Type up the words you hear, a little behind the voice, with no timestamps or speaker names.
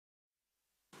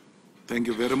Thank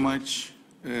you very much.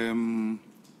 When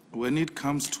it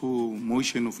comes to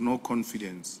motion of no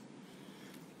confidence,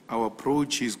 our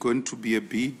approach is going to be a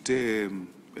bit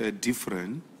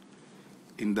different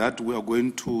in that we are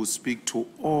going to speak to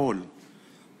all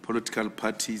political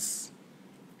parties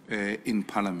in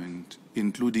Parliament,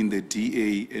 including the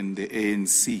DA and the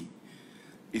ANC.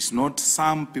 It's not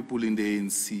some people in the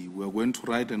ANC. We are going to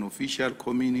write an official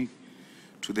communique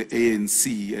to the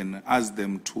ANC and ask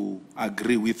them to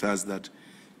agree with us that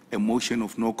a motion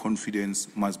of no confidence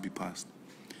must be passed.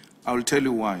 I will tell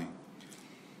you why.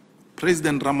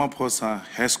 President Ramaphosa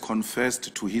has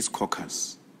confessed to his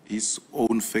caucus, his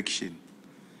own faction,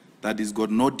 that he's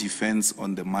got no defense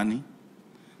on the money,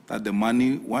 that the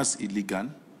money was illegal,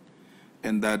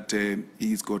 and that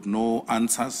he's got no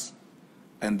answers,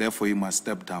 and therefore he must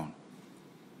step down.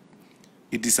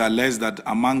 It is alleged that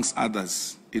amongst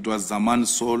others, it was Zaman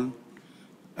Sol,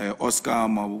 Oscar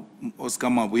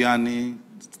Mabuyane,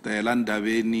 Stayelan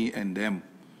Daveni, and them,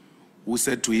 who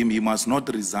said to him he must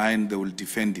not resign, they will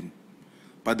defend him.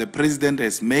 But the president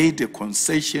has made a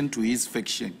concession to his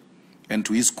faction and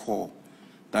to his core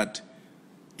that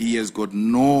he has got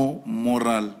no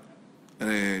moral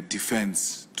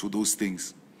defense to those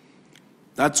things.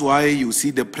 That's why you see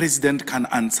the president can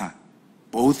answer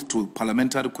both to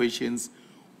parliamentary questions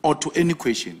or to any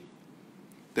question.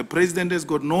 The president has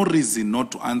got no reason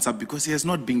not to answer because he has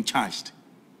not been charged.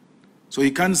 So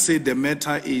he can't say the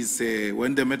matter is,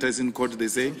 when the matter is in court, they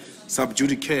say sub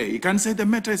judice. He can't say the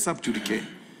matter is sub judice.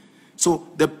 So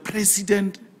the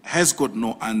president has got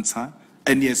no answer,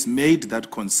 and he has made that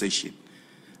concession.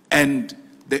 And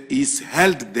he's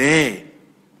held there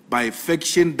by a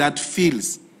faction that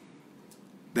feels,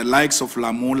 the likes of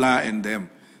Lamola and them,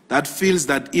 that feels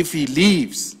that if he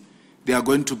leaves, they are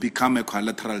going to become a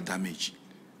collateral damage,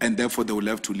 and therefore they will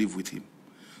have to live with him.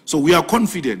 So we are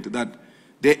confident that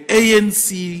the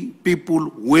ANC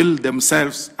people will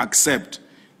themselves accept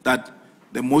that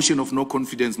the motion of no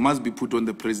confidence must be put on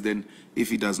the president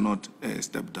if he does not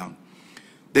step down.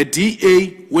 The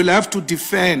DA will have to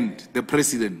defend the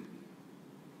president.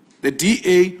 The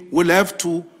DA will have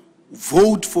to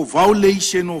vote for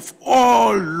violation of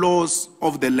all laws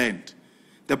of the land.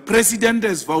 The president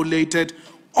has violated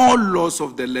all laws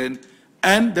of the land,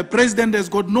 and the president has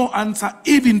got no answer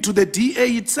even to the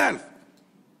DA itself.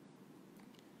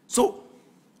 So,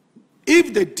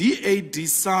 if the DA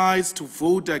decides to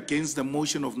vote against the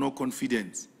motion of no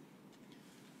confidence,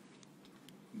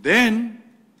 then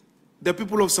the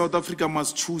people of South Africa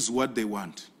must choose what they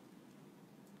want.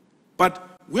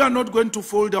 But we are not going to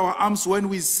fold our arms when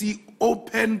we see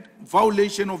open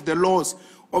violation of the laws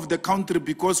of the country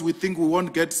because we think we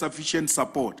won't get sufficient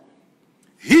support.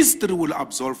 History will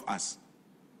absolve us.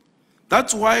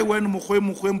 That's why when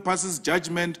Mogoeng passes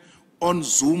judgment on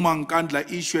Zuma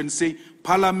Nkandla issue and say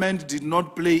Parliament did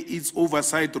not play its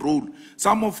oversight role,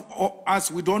 some of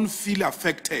us, we don't feel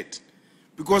affected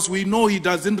because we know he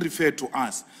doesn't refer to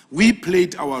us. We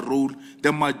played our role.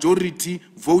 The majority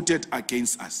voted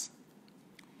against us.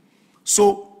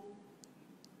 So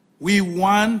we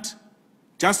want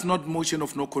just not motion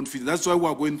of no confidence. That's why we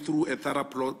are going through a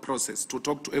thorough process to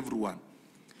talk to everyone.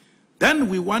 Then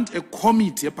we want a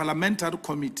committee, a parliamentary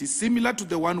committee, similar to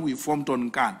the one we formed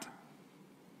on Nkandla.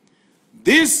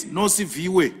 This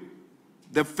Nosiviwe,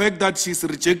 the fact that she's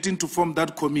rejecting to form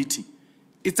that committee,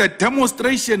 it's a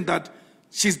demonstration that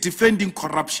she's defending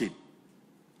corruption.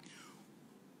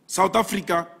 South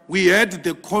Africa, we had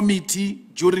the committee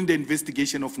during the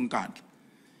investigation of Nkandla.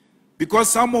 Because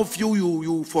some of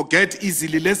you forget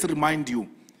easily, let's remind you.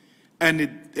 And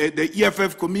the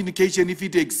EFF communication, if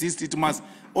it exists, it must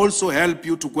also help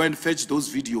you to go and fetch those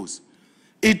videos.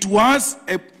 It was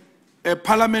a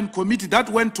parliament committee that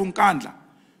went to Nkandla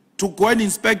to go and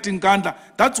inspect Nkandla.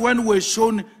 That's when we were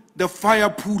shown the fire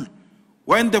pool,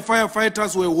 when the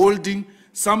firefighters were holding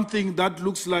something that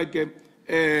looks like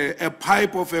a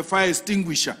pipe of a fire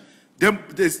extinguisher.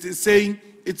 They're saying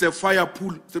it's a fire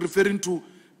pool. It's referring to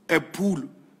a pool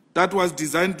that was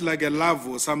designed like a love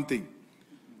or something.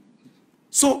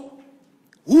 So,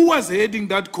 who was heading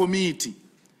that committee?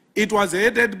 It was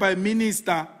headed by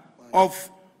Minister of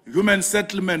Human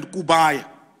Settlement, Kubaya.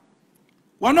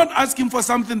 We're not asking for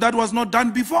something that was not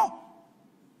done before.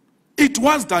 It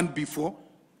was done before.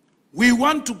 We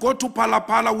want to go to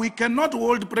Phalaphala. We cannot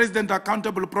hold the president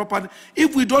accountable properly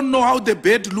if we don't know how the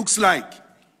bed looks like.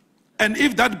 And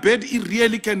if that bed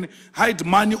really can hide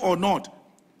money or not.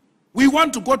 We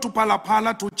want to go to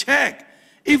Phalaphala to check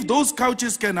if those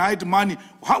couches can hide money.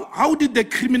 How did the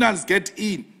criminals get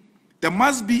in? There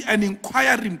must be an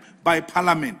inquiry by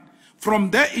Parliament.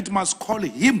 From there, it must call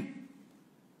him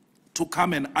to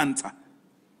come and answer.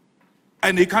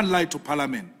 and he can't lie to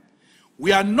Parliament.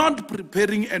 We are not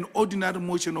preparing an ordinary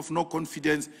motion of no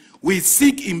confidence. We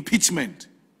seek impeachment.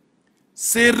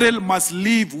 Cyril must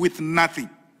leave with nothing.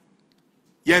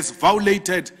 He has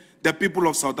violated the people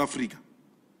of South Africa.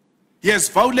 He has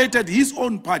violated his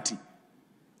own party.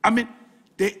 I mean,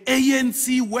 the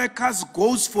ANC workers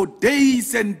goes for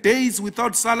days and days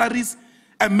without salaries.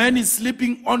 A man is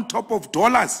sleeping on top of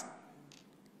dollars.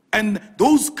 And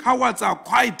those cowards are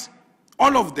quite,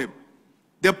 all of them.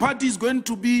 The party is going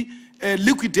to be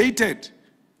liquidated.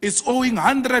 It's owing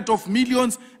hundreds of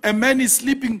millions. A man is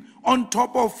sleeping on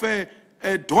top of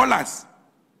dollars.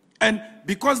 And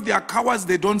because they are cowards,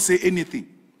 they don't say anything.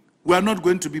 We are not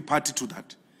going to be party to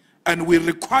that. And we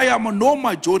require no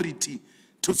majority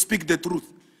to speak the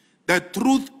truth. The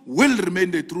truth will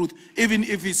remain the truth, even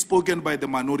if it's spoken by the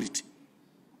minority.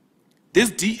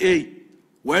 This DA,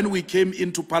 when we came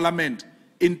into Parliament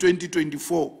in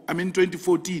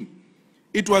 2014,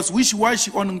 it was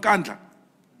wishy-washy on Nkandla.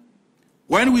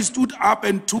 When we stood up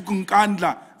and took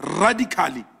Nkandla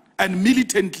radically and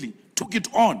militantly, took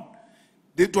it on,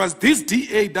 it was this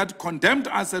DA that condemned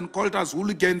us and called us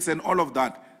hooligans and all of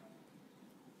that.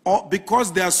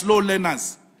 Because they are slow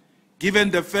learners,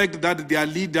 given the fact that their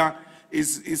leader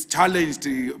is challenged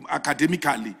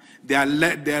academically. They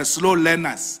are slow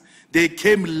learners. They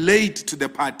came late to the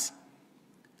party.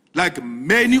 Like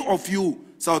many of you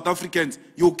South Africans,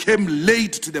 you came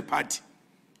late to the party.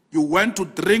 You went to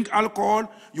drink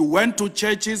alcohol, you went to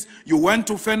churches, you went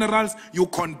to funerals, you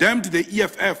condemned the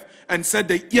EFF and said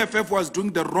the EFF was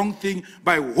doing the wrong thing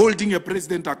by holding a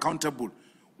president accountable.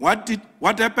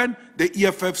 What happened? The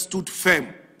EFF stood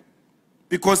firm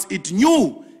because it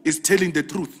knew it's telling the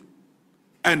truth.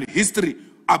 And history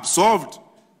absolved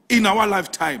in our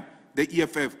lifetime the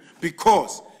EFF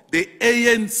because the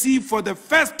ANC for the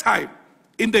first time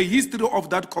in the history of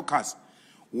that caucus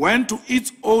went to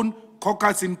its own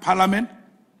caucus in Parliament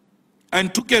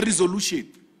and took a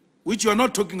resolution, which you are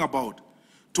not talking about,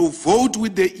 to vote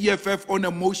with the EFF on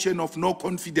a motion of no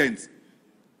confidence.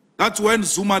 That's when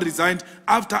Zuma resigned.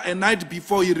 After a night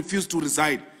before he refused to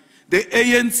resign, the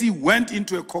ANC went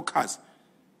into a caucus,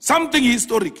 something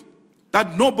historic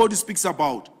that nobody speaks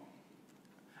about.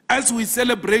 As we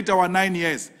celebrate our 9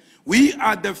 years, we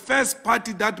are the first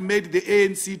party that made the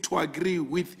ANC to agree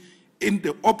with, in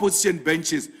the opposition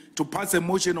benches, to pass a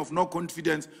motion of no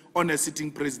confidence on a sitting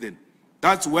president.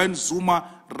 That's when Zuma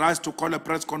rushed to call a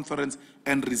press conference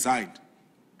and resigned.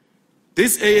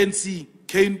 This ANC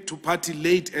came to party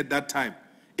late at that time.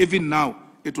 Even now,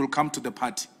 it will come to the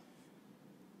party.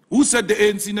 Who said the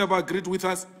ANC never agreed with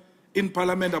us in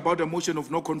Parliament about a motion of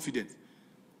no confidence?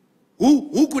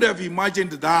 Who could have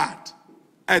imagined that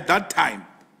at that time?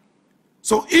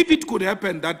 So if it could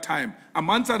happen that time, I'm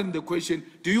answering the question,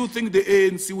 do you think the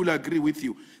ANC will agree with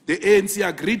you? The ANC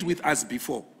agreed with us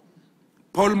before.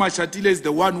 Paul Mashatile is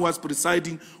the one who was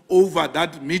presiding over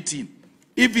that meeting.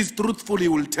 If he's truthful, he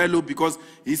will tell you because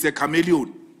he's a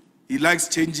chameleon. He likes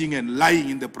changing and lying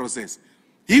in the process.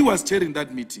 He was chairing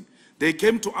that meeting. They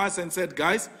came to us and said,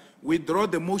 guys, withdraw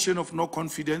the motion of no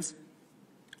confidence.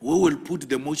 We will put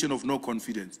the motion of no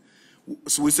confidence.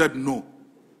 So we said, no,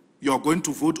 you are going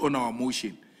to vote on our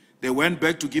motion. They went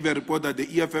back to give a report that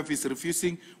the EFF is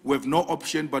refusing. We have no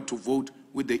option but to vote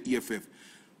with the EFF.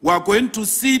 We are going to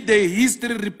see the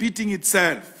history repeating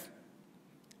itself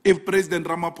if President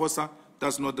Ramaphosa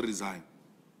does not resign.